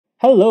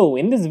Hello,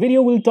 in this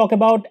video we'll talk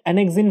about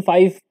Annexin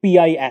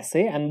V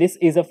assay, and this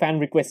is a fan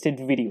requested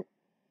video.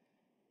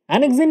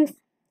 Annexin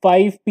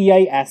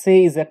V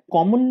assay is a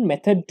common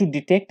method to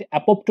detect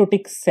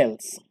apoptotic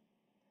cells.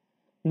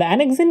 The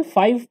Annexin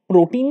V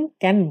protein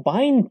can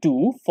bind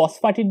to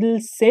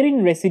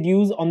phosphatidylserine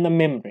residues on the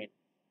membrane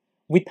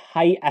with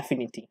high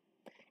affinity.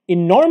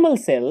 In normal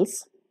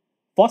cells,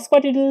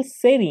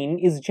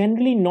 phosphatidylserine is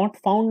generally not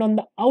found on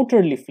the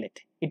outer leaflet.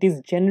 It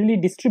is generally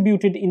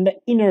distributed in the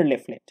inner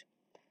leaflet.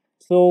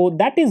 So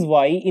that is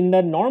why in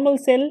the normal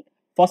cell,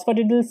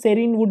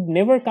 phosphatidylserine would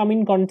never come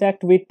in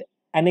contact with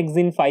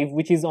Annexin V,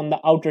 which is on the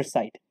outer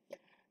side.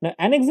 Now,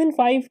 Annexin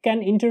V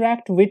can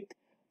interact with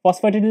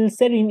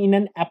phosphatidylserine in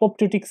an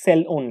apoptotic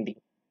cell only.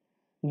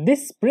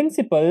 This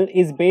principle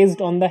is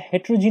based on the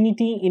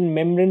heterogeneity in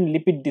membrane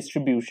lipid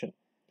distribution.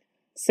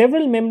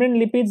 Several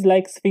membrane lipids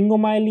like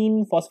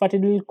sphingomyelin,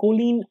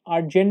 phosphatidylcholine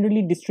are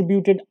generally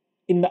distributed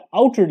in the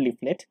outer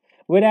leaflet,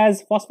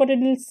 whereas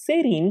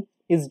phosphatidylserine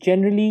is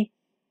generally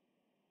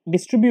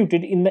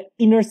distributed in the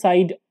inner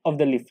side of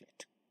the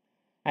leaflet,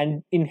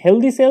 and in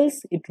healthy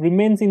cells it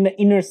remains in the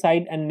inner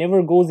side and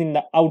never goes in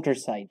the outer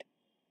side.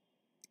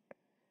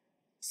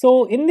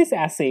 So in this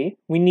assay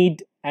we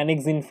need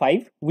Annexin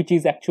V, which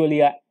is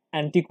actually an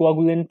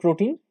anticoagulant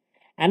protein.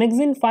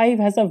 Annexin V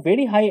has a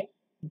very high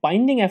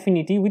binding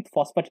affinity with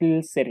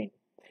phosphatidylserine.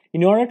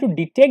 In order to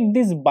detect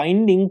this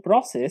binding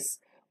process,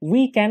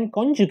 we can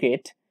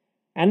conjugate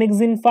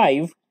Annexin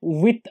V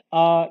with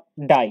a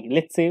dye,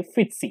 let's say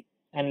FITC,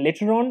 and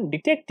later on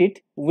detect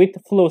it with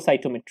flow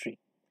cytometry.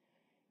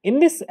 In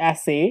this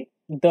assay,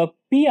 the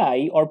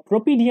PI or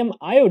propidium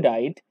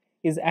iodide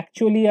is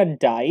actually a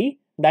dye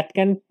that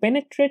can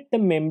penetrate the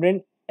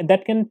membrane,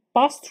 that can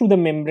pass through the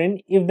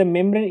membrane if the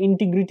membrane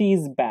integrity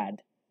is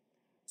bad.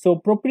 So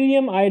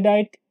propidium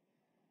iodide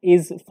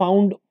is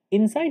found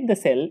inside the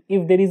cell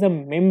if there is a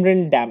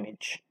membrane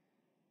damage.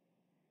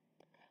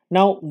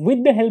 Now,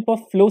 with the help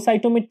of flow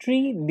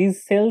cytometry,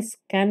 these cells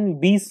can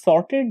be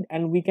sorted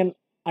and we can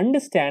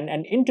understand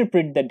and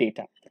interpret the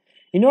data.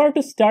 In order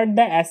to start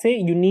the assay,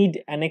 you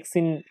need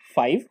Annexin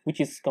V, which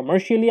is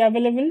commercially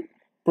available,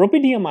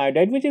 propidium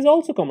iodide, which is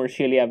also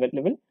commercially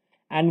available,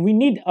 and we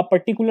need a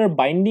particular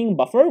binding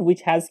buffer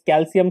which has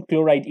calcium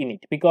chloride in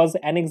it, because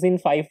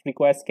Annexin V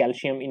requires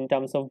calcium in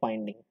terms of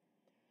binding.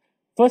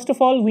 First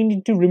of all, we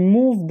need to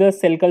remove the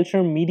cell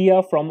culture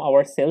media from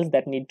our cells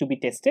that need to be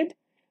tested.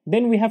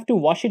 Then we have to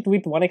wash it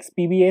with 1x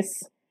PBS,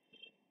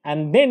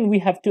 and then we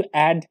have to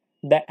add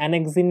the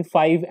Annexin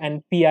V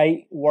and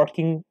PI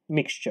working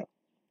mixture.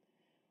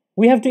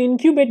 We have to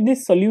incubate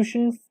this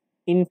solution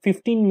in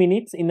 15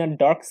 minutes in a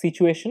dark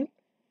situation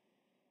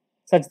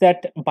such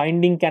that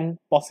binding can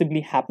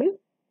possibly happen.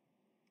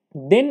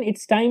 Then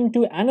it's time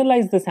to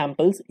analyze the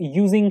samples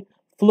using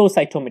flow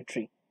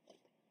cytometry.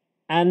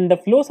 And the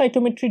flow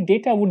cytometry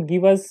data would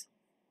give us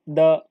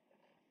the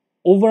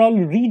overall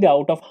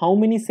readout of how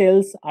many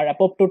cells are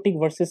apoptotic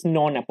versus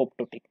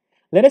non-apoptotic.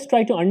 Let us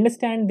try to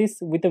understand this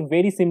with a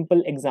very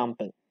simple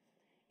example.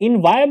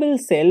 In viable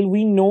cell,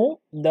 we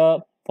know the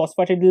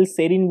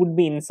phosphatidylserine would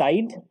be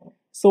inside,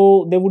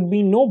 so there would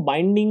be no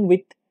binding with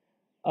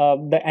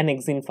the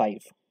Annexin V.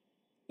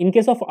 In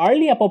case of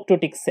early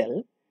apoptotic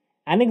cell,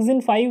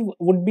 Annexin V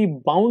would be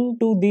bound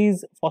to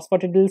these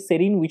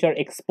phosphatidylserine which are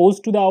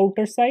exposed to the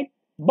outer side,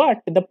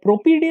 but the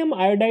propidium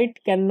iodide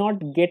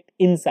cannot get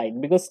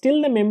inside because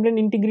still the membrane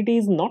integrity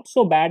is not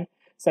so bad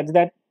such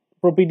that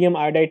propidium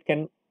iodide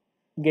can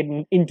get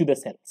into the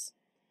cells.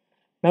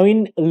 Now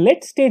in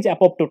late stage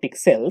apoptotic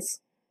cells,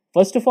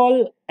 first of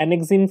all,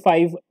 Annexin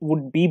V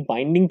would be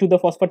binding to the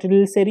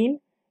phosphatidylserine,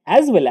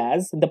 as well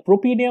as the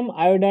propidium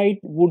iodide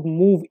would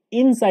move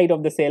inside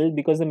of the cell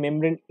because the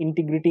membrane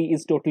integrity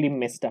is totally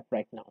messed up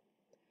right now.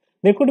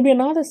 There could be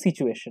another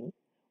situation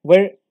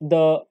where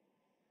the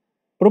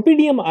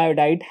propidium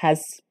iodide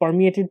has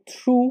permeated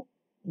through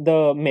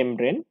the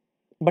membrane,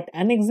 but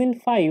Annexin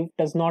V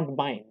does not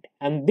bind.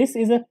 And this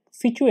is a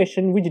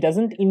situation which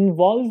doesn't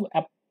involve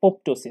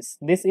apoptosis.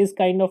 This is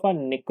kind of a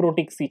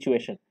necrotic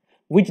situation,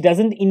 which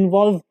doesn't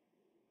involve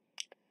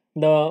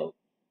the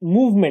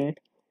movement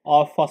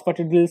of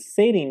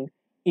phosphatidylserine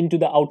into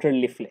the outer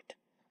leaflet.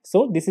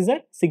 So this is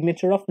a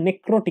signature of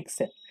necrotic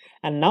cell.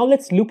 And now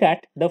let's look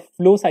at the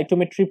flow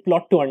cytometry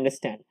plot to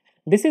understand.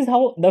 This is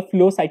how the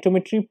flow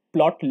cytometry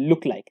plot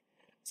look like.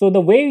 So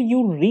the way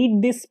you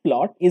read this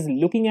plot is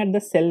looking at the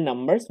cell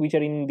numbers which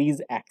are in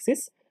these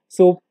axes.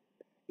 So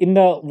in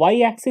the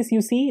y-axis,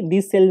 you see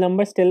these cell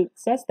numbers tells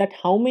us that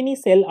how many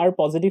cells are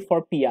positive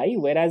for PI,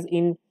 whereas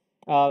in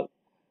the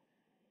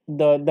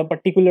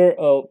particular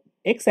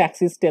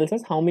x-axis tells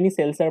us how many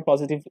cells are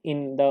positive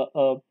in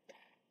the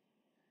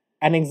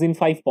Annexin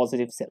V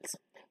positive cells.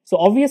 So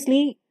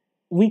obviously,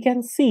 we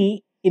can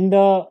see in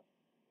the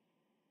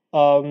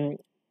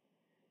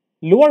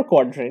lower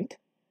quadrant,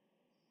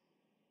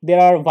 there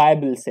are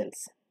viable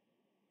cells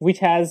which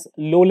has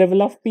low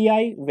level of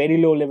PI, very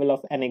low level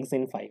of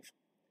Annexin V.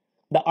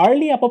 The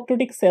early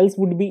apoptotic cells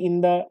would be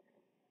in the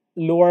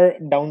lower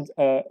down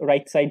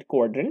right side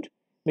quadrant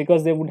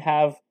because they would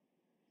have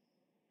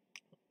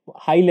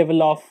high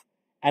level of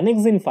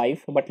Annexin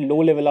 5 but low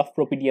level of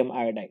propidium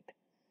iodide.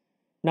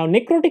 Now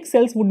necrotic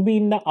cells would be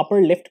in the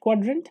upper left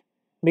quadrant,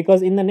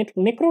 because in the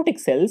necrotic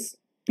cells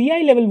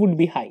PI level would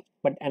be high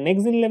but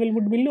annexin level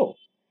would be low,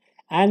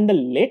 and the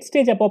late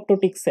stage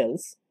apoptotic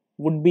cells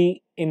would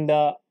be in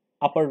the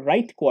upper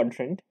right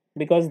quadrant,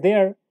 because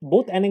there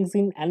both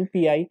annexin and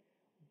PI,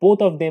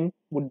 both of them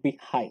would be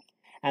high.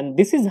 And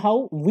this is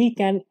how we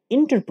can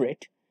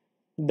interpret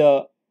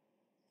the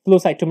flow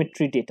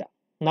cytometry data.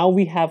 Now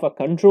we have a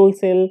control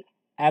cell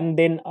and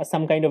then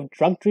some kind of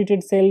drug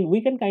treated cell.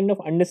 We can kind of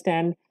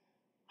understand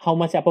how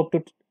much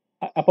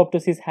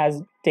apoptosis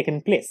has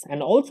taken place,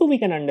 and also we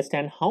can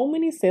understand how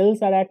many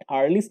cells are at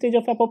early stage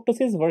of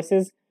apoptosis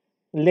versus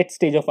late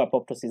stage of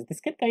apoptosis. This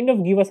can kind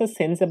of give us a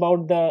sense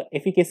about the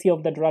efficacy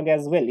of the drug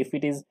as well, if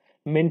it is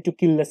meant to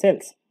kill the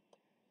cells.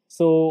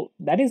 So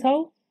that is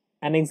how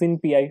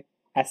Annexin-PI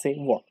assay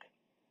work.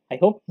 I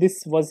hope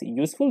this was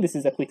useful. This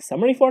is a quick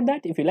summary for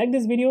that. If you like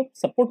this video,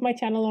 support my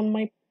channel on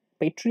my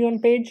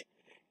Patreon page.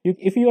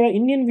 If you are an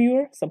Indian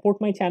viewer, support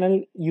my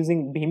channel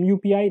using Bhim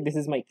UPI. This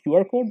is my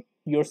QR code.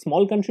 Your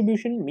small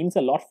contribution means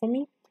a lot for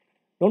me.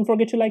 Don't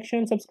forget to like, share,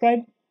 and subscribe.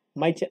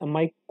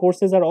 My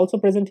courses are also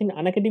present in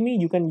Unacademy.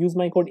 You can use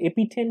my code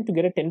AP10 to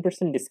get a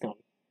 10% discount.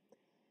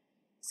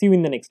 See you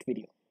in the next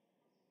video.